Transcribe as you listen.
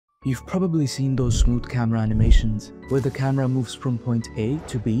You've probably seen those smooth camera animations, where the camera moves from point A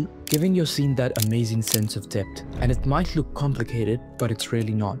to B, giving your scene that amazing sense of depth. And it might look complicated, but it's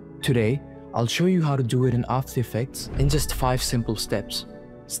really not. Today, I'll show you how to do it in After Effects in just 5 simple steps.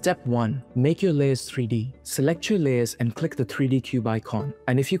 Step 1. Make your layers 3D. Select your layers and click the 3D cube icon.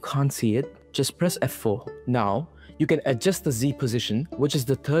 And if you can't see it, just press F4. Now, you can adjust the Z position, which is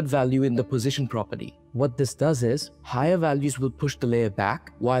the third value in the position property. What this does is, higher values will push the layer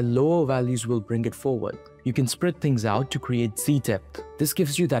back, while lower values will bring it forward. You can spread things out to create Z depth. This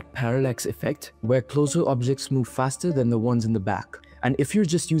gives you that parallax effect, where closer objects move faster than the ones in the back. And if you're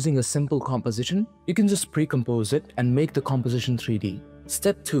just using a simple composition, you can just pre-compose it and make the composition 3D.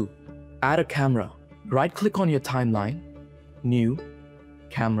 Step 2. Add a camera. Right-click on your timeline, New,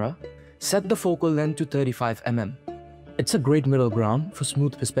 Camera. Set the focal length to 35 mm. It's a great middle ground for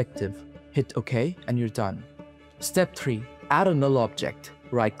smooth perspective. Hit OK and you're done. Step 3. Add a null object.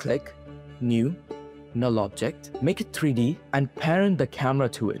 Right-click, New, Null Object. Make it 3D and parent the camera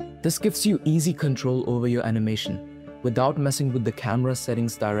to it. This gives you easy control over your animation without messing with the camera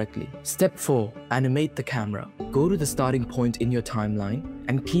settings directly. Step 4. Animate the camera. Go to the starting point in your timeline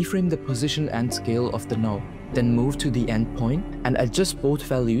and keyframe the position and scale of the null. Then move to the end point and adjust both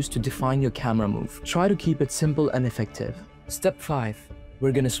values to define your camera move. Try to keep it simple and effective. Step 5.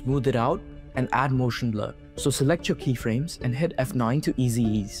 We're gonna smooth it out and add motion blur. So select your keyframes and hit F9 to easy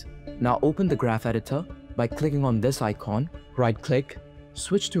ease. Now open the graph editor by clicking on this icon, right-click,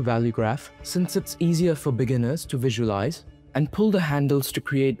 switch to value graph since it's easier for beginners to visualize, and pull the handles to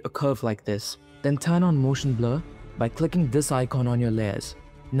create a curve like this. Then turn on motion blur by clicking this icon on your layers.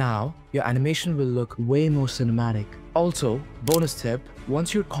 Now, your animation will look way more cinematic. Also, bonus tip,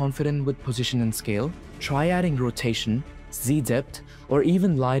 once you're confident with position and scale, try adding rotation, Z depth, or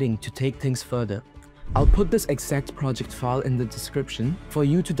even lighting to take things further. I'll put this exact project file in the description for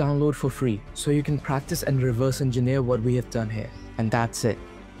you to download for free, so you can practice and reverse engineer what we have done here. And that's it.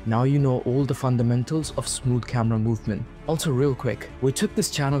 Now you know all the fundamentals of smooth camera movement. Also real quick, we took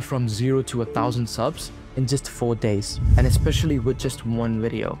this channel from 0 to 1,000 subs in just 4 days, and especially with just one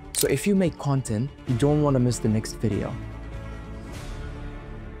video. So if you make content, you don't want to miss the next video.